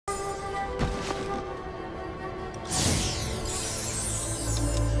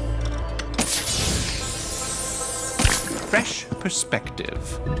Fresh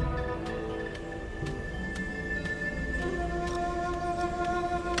perspective.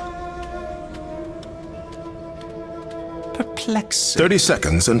 Perplexing. 30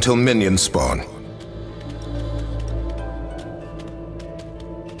 seconds until minions spawn.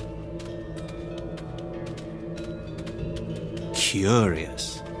 Curious.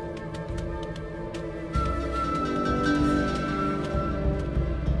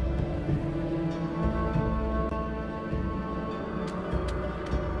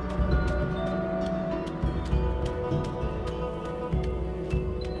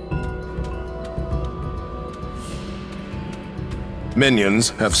 Minions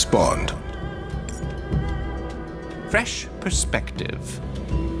have spawned. Fresh perspective.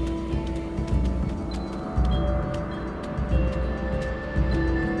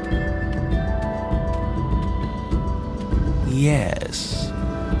 Yes.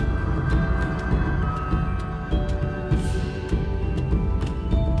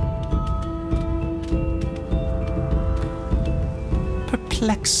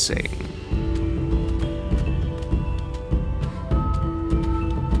 Perplexing.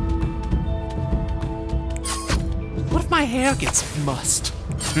 What if my hair gets mussed?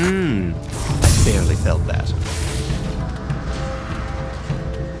 I barely felt that.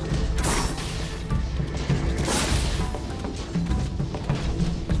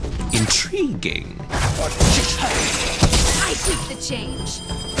 Intriguing. I keep the change.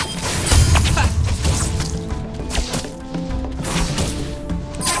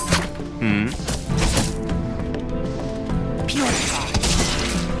 Purify.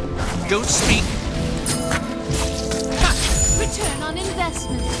 Don't speak. Return on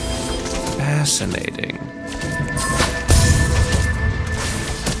investment. Fascinating.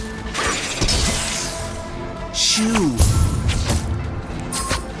 Shoo.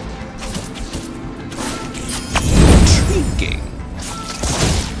 Intriguing.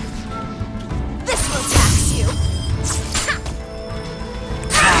 This will tax you.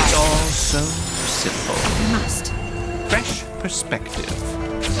 It's all so simple. Must. Fresh perspective.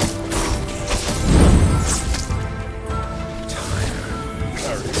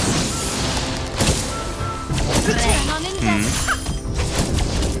 Return on investment.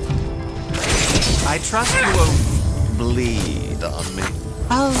 I trust you won't bleed on me.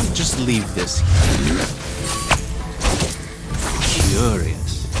 I'll just leave this here.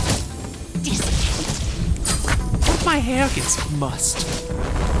 Curious. What if my hair gets mussed?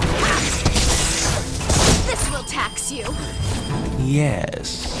 This will tax you.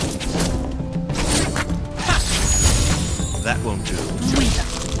 Yes. That won't do.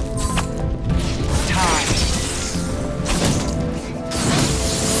 Time.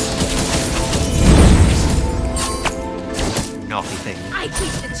 Naughty thing. I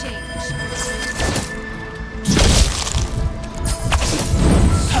keep the change.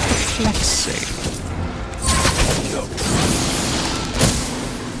 Perplexing.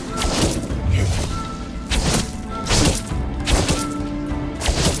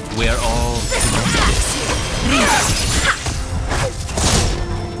 We're all This will tax you.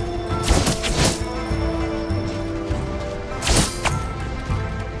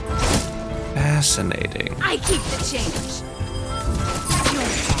 fascinating. I keep the change.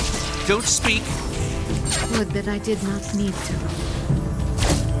 Don't speak. Would that I did not need to.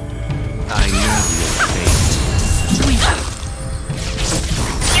 I know your fate.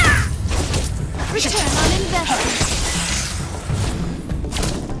 Return on investment.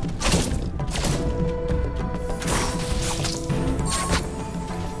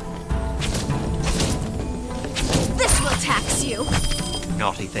 This will tax you.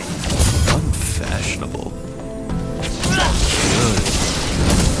 Naughty thing. Unfashionable. Good.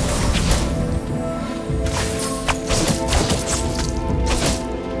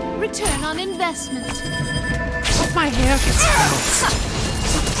 Return on investment. Hope my hair gets close.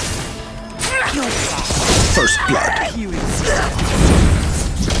 First blood.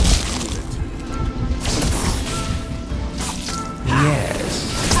 Yes.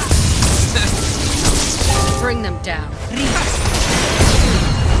 Bring them down.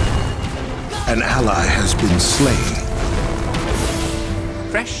 An ally has been slain.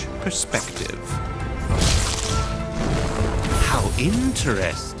 Fresh perspective. How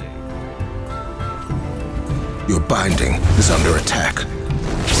interesting. Your binding is under attack.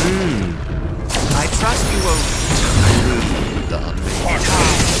 I trust you won't brood on me.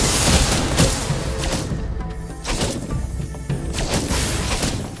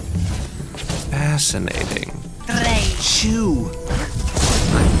 Fascinating. Chew.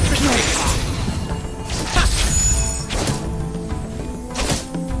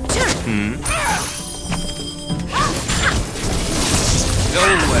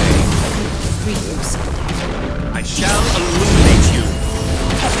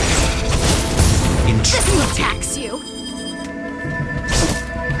 This will tax you.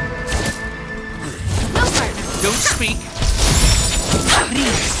 No partner. Don't speak.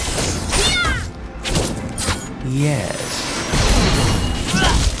 Yes.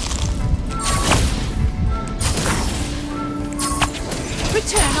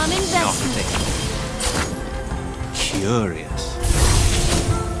 Return on investment. Nothing. Curious.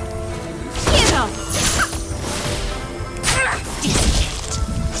 Get up.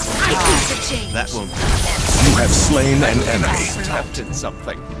 I keep the change. That won't You have slain an enemy. trapped in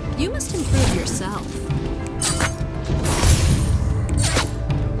something. You must improve yourself.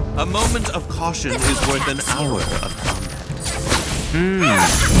 A moment of caution is worth an hour of combat.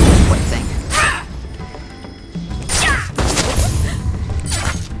 What thing?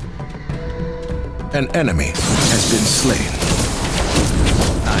 An enemy has been slain.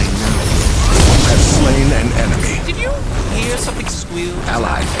 I know. You have slain an enemy. Did you hear something squeal?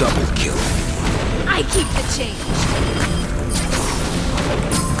 Ally double kill. I keep the change.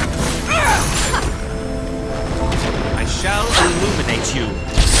 I shall illuminate you.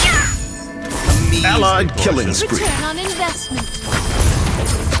 Allied killing spree. Return on investment.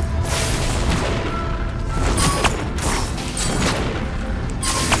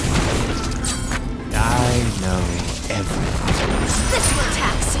 I know everything. This will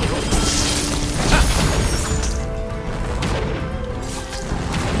tax you.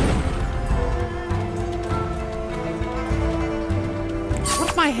 What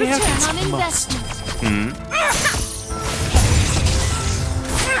if my hair Return gets on mussed? investment.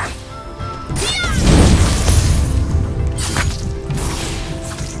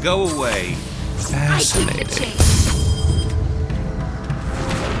 Go away. I keep the Fascinating. change.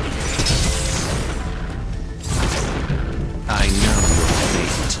 I know your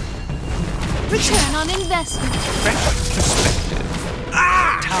fate. Return on investment. Fresh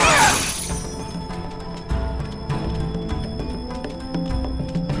perspective.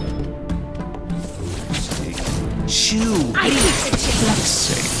 Shoo! I keep the change.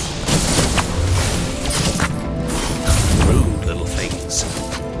 Sake. Rude little things.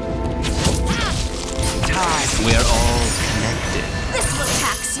 We're all connected. This will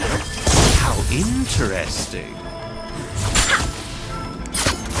tax you. How interesting.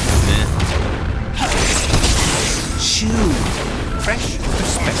 Shoo! Fresh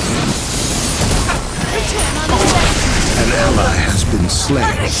perspective. Return on investment. An ally has been slain.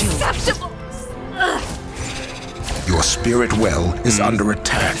 Unacceptable. Your spirit well is under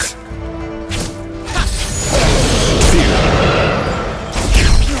attack.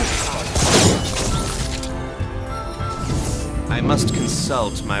 I must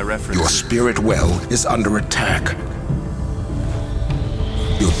consult my references. Your spirit well is under attack.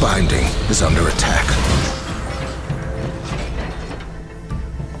 Your binding is under attack.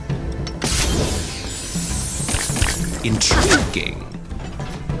 Intriguing.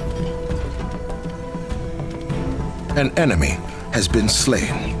 An enemy has been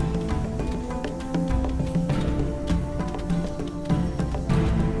slain.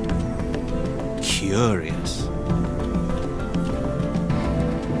 Curious.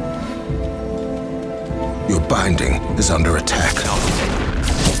 Your binding is under attack. This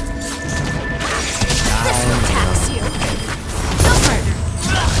will tax you. No partner.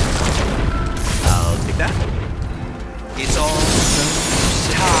 I'll take that. It's all so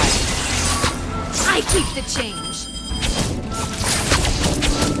time. I keep the change.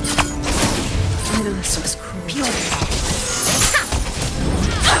 This looks cruel. Pure.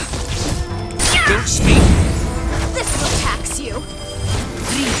 Don't speak. This will tax you.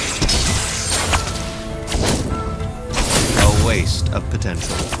 A waste of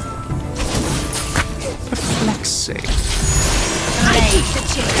potential. Perplexing. I keep the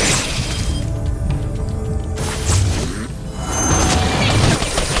change.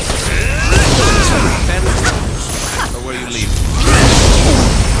 Or where you leave?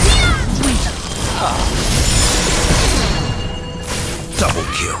 Double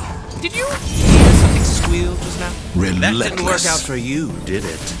kill. Did you hear something squeal just now? That didn't work Relentless. out for you, did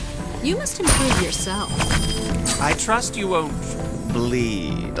it? You must improve yourself. I trust you won't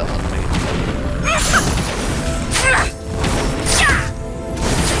bleed on me.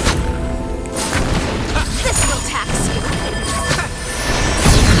 This will tax you.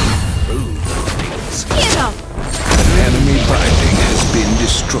 Rude little things. Get up. An enemy binding has been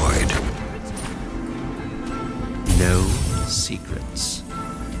destroyed. No secrets.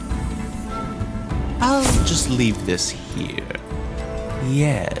 I'll just leave this here.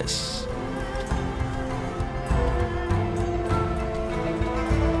 Yes.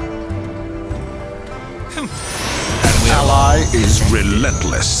 Ally is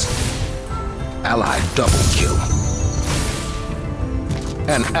relentless. Allied double kill.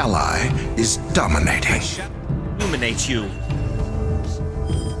 An ally is dominating. Illuminate you.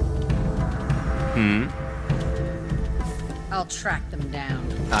 I'll track them down.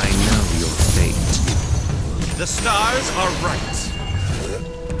 I know your fate. The stars are right.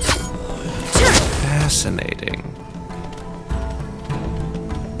 Fascinating.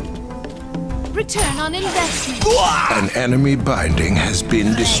 Return on investment. An enemy binding has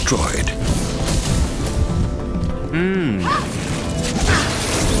been destroyed.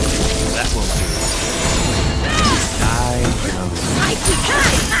 That won't do.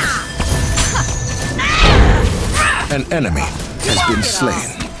 An enemy has been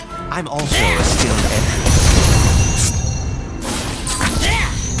slain. I'm also a skilled enemy.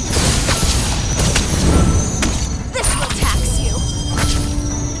 This will tax you.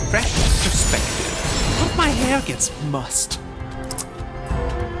 Fresh perspective. What if my hair gets mussed?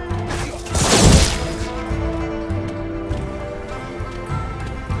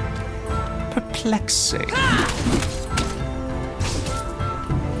 Perplexing.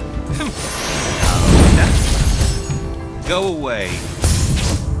 Go away.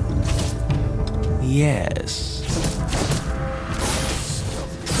 Yes.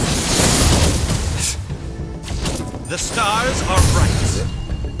 The stars are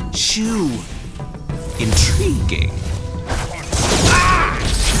right. Chew. Intriguing.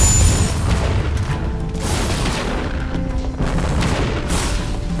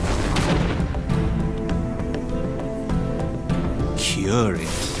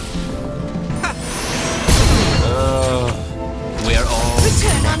 Curious. We're all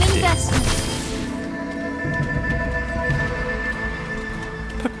Return on connected. investment.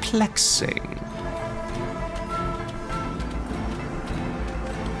 Perplexing.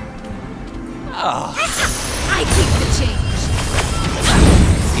 I keep the change.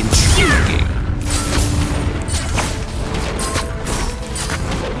 Intriguing.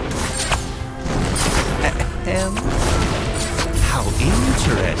 Ahem. How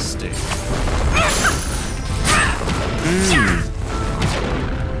interesting.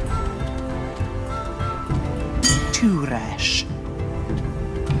 Too rash.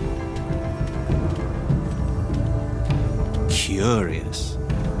 Curious.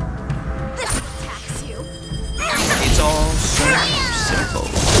 This will tax you. It's all so simple.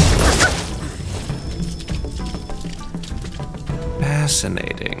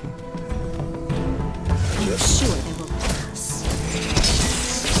 Fascinating. I'm sure they will pass.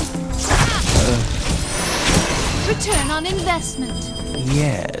 Return on investment.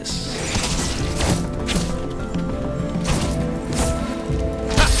 Yes.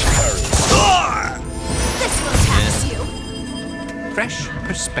 This will tax you. Fresh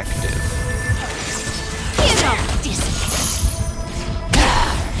perspective. Enough dissipate.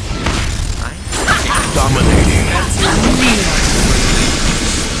 Dominating.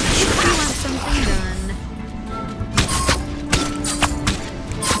 You want something done.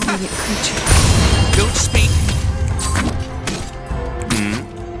 Don't speak.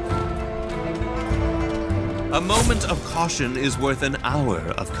 A moment of caution is worth an hour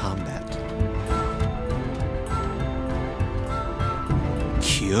of combat.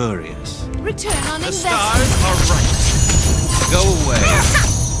 Curious. Return on The investment. stars are right. Go away.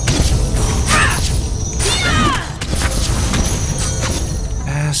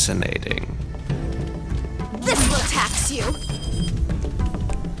 Fascinating. This will tax you.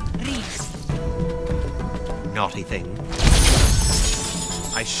 Naughty thing.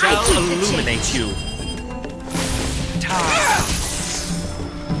 I shall keep the illuminate you.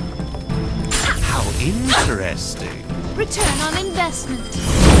 How interesting. Return on investment.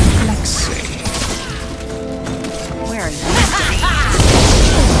 Flexing. Where are you?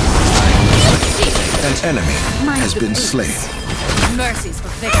 An enemy has been slain. Mercies for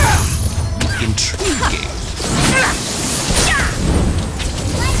victims. Intriguing.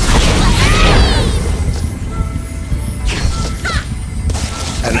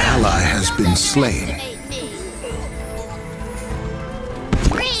 An ally has been slain.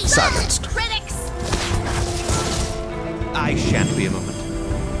 Silenced. Critics. I shan't be a moment.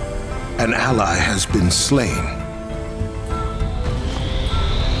 An ally has been slain.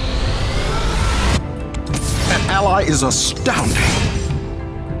 An ally is astounding.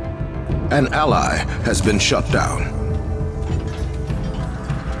 An ally has been shut down.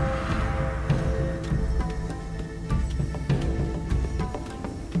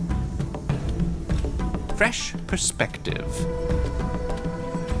 Fresh perspective.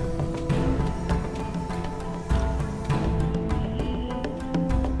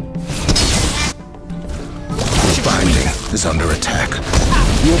 Binding is under attack.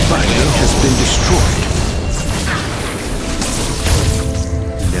 Your binding has been destroyed.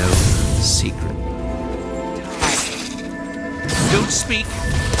 No secret. Don't speak.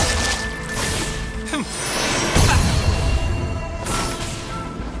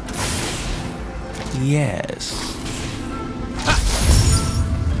 Yes.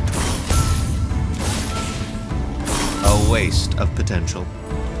 A waste of potential.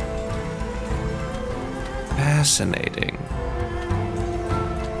 Fascinating.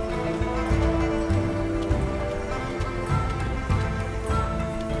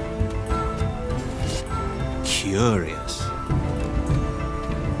 Curious.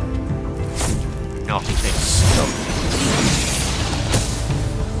 Naughty things.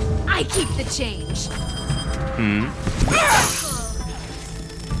 I keep the change.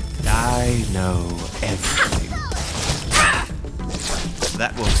 I know everything.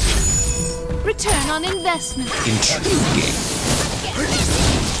 That won't do. Return on investment. Intriguing.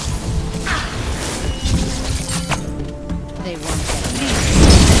 They won't get me.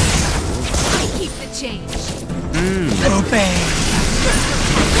 I keep the change. Obey.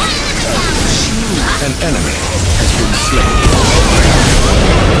 An enemy has been slain.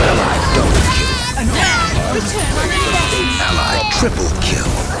 Allied double kill. Return on investment. Allied triple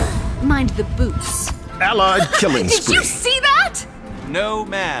kill. Mind the boots. Allied killing Did spree. you see that? No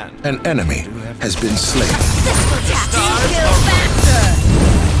man. An enemy has been slain. This will tax you. Kill faster!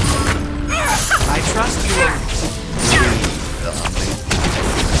 I trust you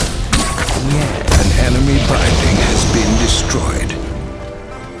Yeah. An enemy binding has been destroyed.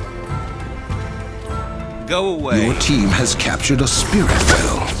 Go away. Your team has captured a spirit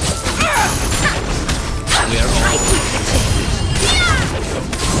well. We are all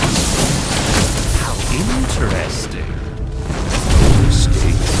How interesting.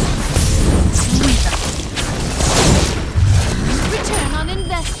 Return on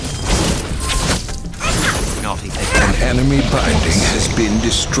investment. Naughty thing. An enemy binding has been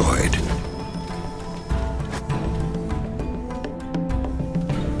destroyed.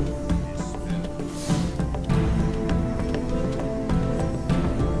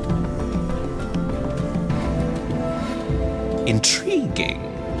 Intriguing.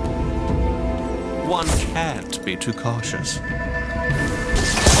 One can't be too cautious.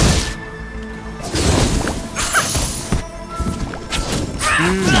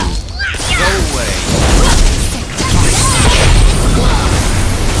 Go away.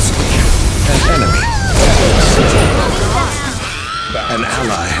 An enemy. An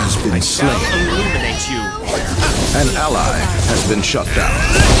ally has been Shall slain. illuminate you. An ally has been shut down.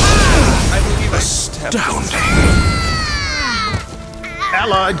 I will give a step. Astounding.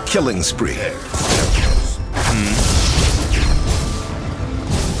 Allied killing spree.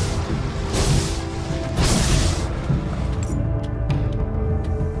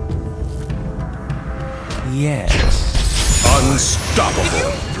 Yes.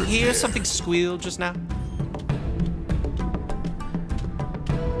 Unstoppable. Hear something squeal just now?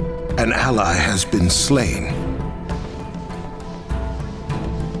 An ally has been slain. Yeah,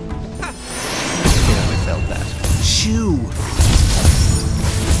 I felt that. Shoo!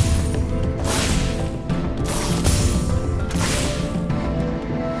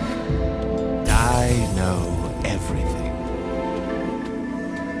 I know everything.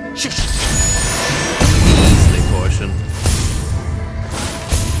 Shush! Easily portion.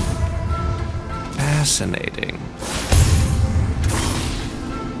 Fascinating.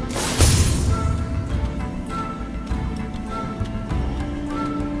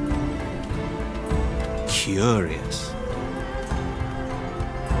 Curious.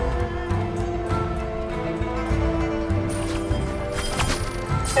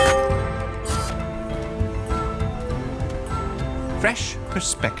 Fresh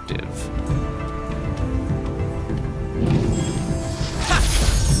perspective.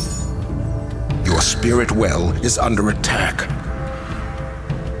 Your spirit well is under attack.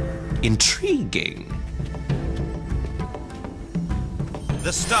 Intriguing.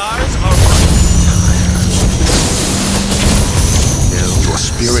 The stars are right. Your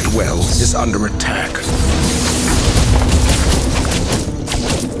spirit well is under attack.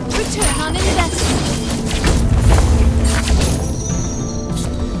 Return on investment.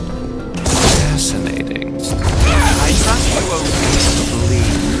 Fascinating. I trust you won't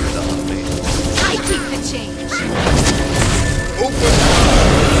believe on me. I keep the change.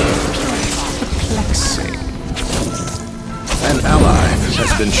 Perplexing. An ally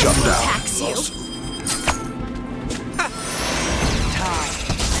has been shut down. Tax you.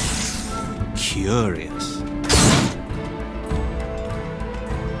 Curious.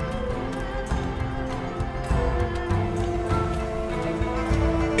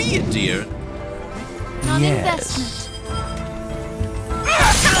 see it, dear. Non-investment.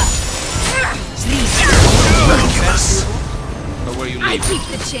 Miraculous. Or were you I leaving? keep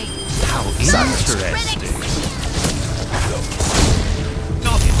the change. How interesting.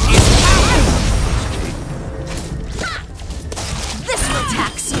 This will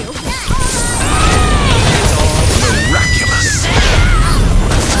tax you. Miraculous.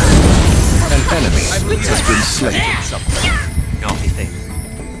 An enemy has been slain. Naughty thing.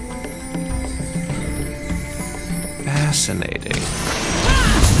 Fascinating.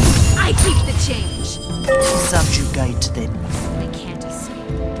 I keep the change. Subjugate them. I can't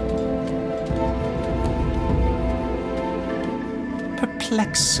escape.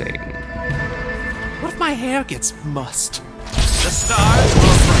 Perplexing. What if my hair gets mussed? The stars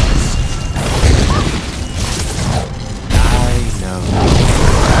will rise. I know.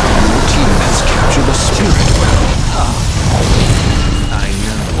 Your team has captured the spirit well. I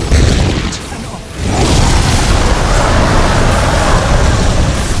know.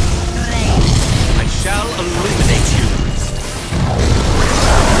 I shall illuminate you.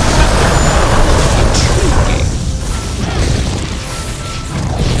 Intriguing.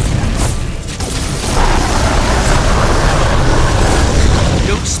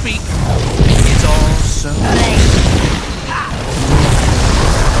 Don't speak. It's all so.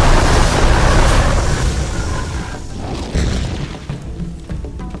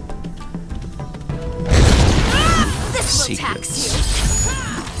 This will tax you.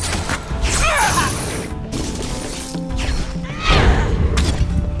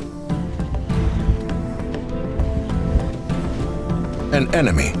 An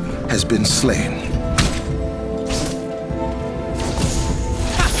enemy has been slain.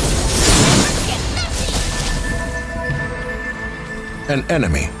 An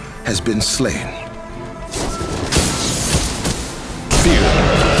enemy has been slain. Fear.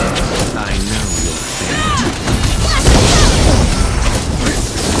 I know your fate.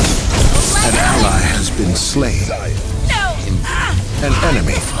 An ally has been slain. No! An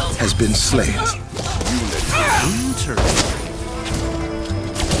enemy has been slain. Interesting.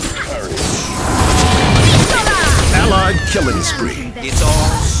 Allied killing spree. It's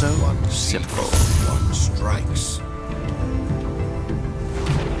all so simple. One strikes.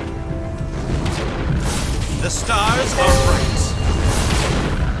 The stars are right.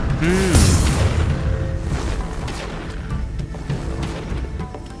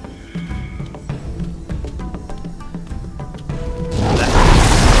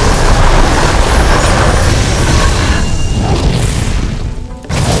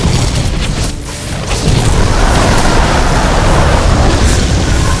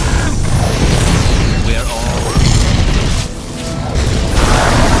 We're all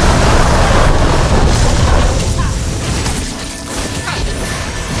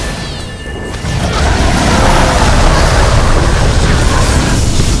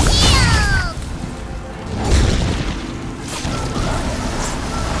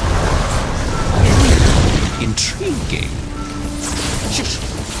intriguing.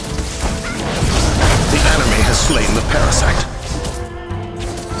 The enemy has slain the parasite.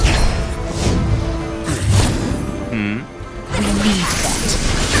 We need that.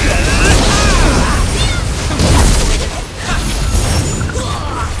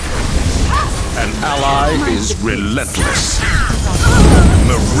 An ally is relentless.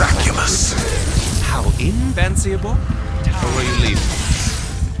 Miraculous. How invincible? Or were you leaving?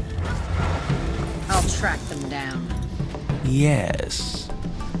 I'll track them down. Yes.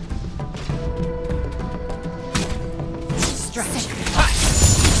 Stretch.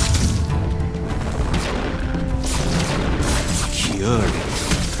 Curious.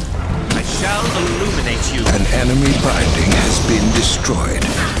 I shall illuminate you. An enemy binding has been destroyed.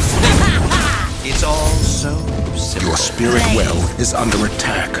 It's all so simple. Your spirit well is under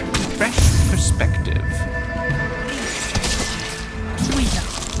attack. Fresh perspective.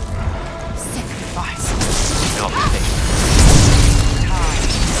 Sacrifice. Nothing.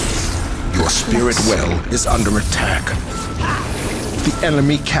 Your spirit well is under attack. The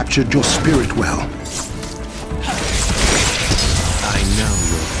enemy captured your spirit well. I know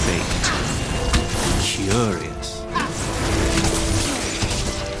your fate. Curious.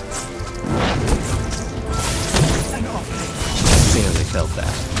 Barely felt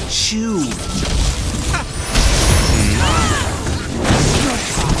that. Shoo!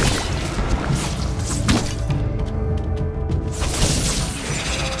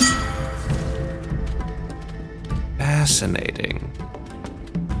 Fascinating.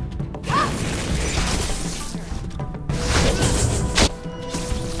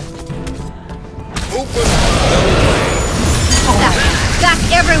 Back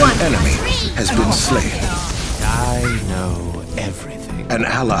everyone! An enemy has been slain. I know everything. An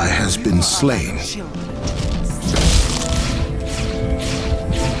ally has been slain.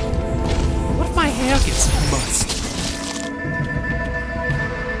 What if my hair gets mussed?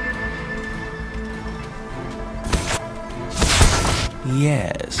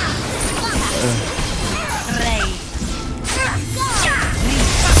 Yes.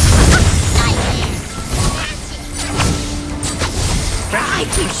 I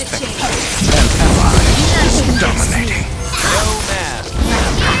keep the change. An ally is dominating. No man.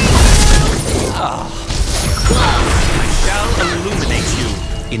 I shall illuminate you.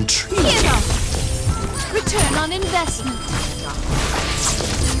 Intriguing. Give up. Return on investment.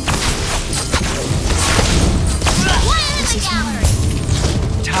 One in the gallery.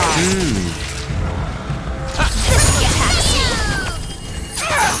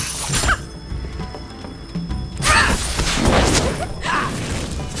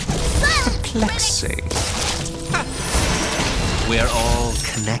 Perplexing. We're all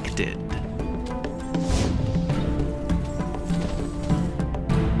connected.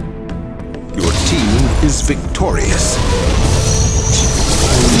 Your team is victorious.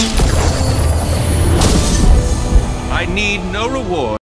 I need no reward.